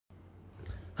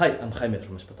Hi, I'm Jaime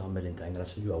from Spotahome. I'm gonna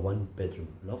show you a one-bedroom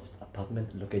loft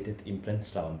apartment located in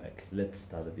Prenzlauer Berg. Let's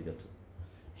start the video.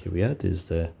 Here we are. This is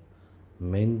the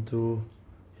main door.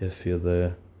 You have here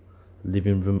the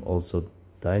living room, also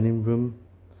dining room.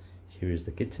 Here is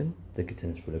the kitchen. The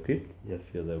kitchen is fully equipped. You have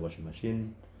here the washing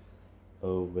machine,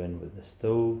 oven with the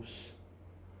stoves,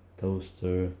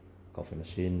 toaster, coffee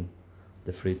machine,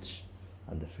 the fridge,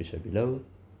 and the freezer below.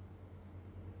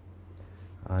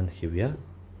 And here we are.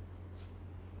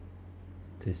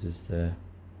 This is the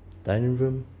dining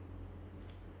room.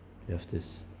 You have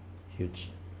this huge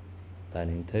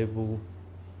dining table,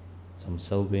 some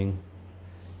shelving.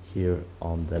 Here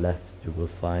on the left you will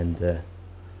find the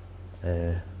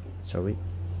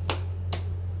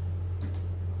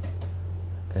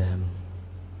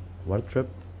wardrobe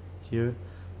here.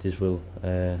 This will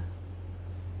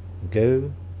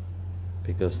go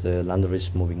because the laundry is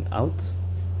moving out.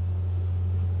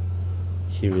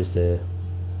 Here is the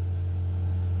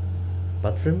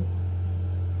bathroom.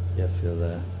 You have here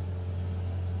the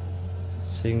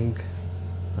sink,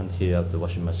 and here you have the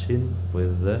washing machine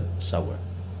with the shower.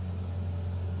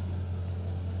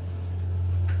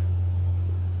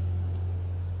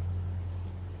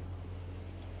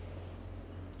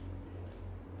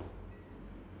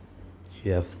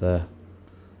 You have the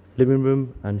living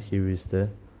room, and here is the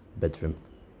bedroom.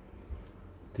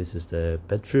 This is the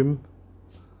bedroom.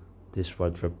 This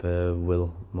wardrobe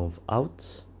will move out.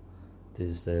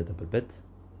 This is the double bed.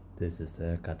 This is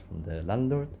the cut from the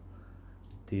landlord.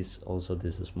 This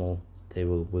small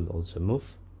table will also move.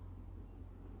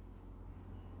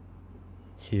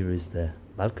 Here is the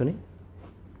balcony.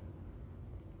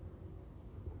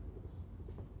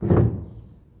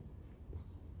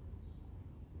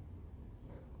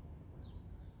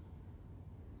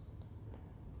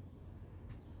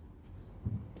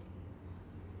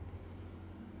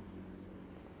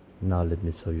 Now let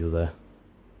me show you the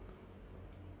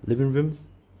living room.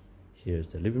 Here's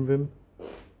the living room.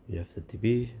 You have the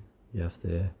TV, you have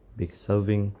the big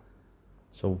shelving,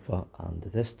 sofa, and the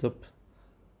desktop.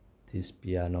 This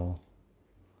piano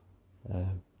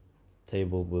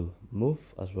table will move,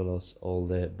 as well as all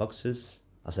the boxes.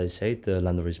 As I said, the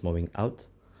landlord is moving out,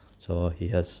 so he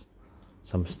has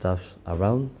some stuff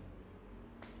around.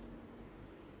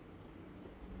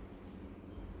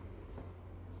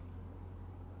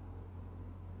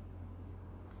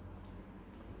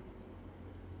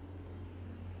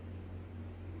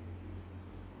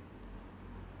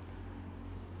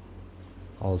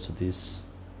 Also, these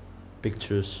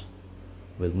pictures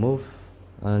will move,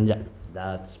 and yeah,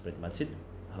 that's pretty much it.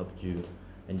 I hope you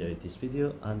enjoyed this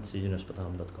video, and see you on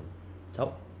spotahome.com.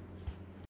 Ciao.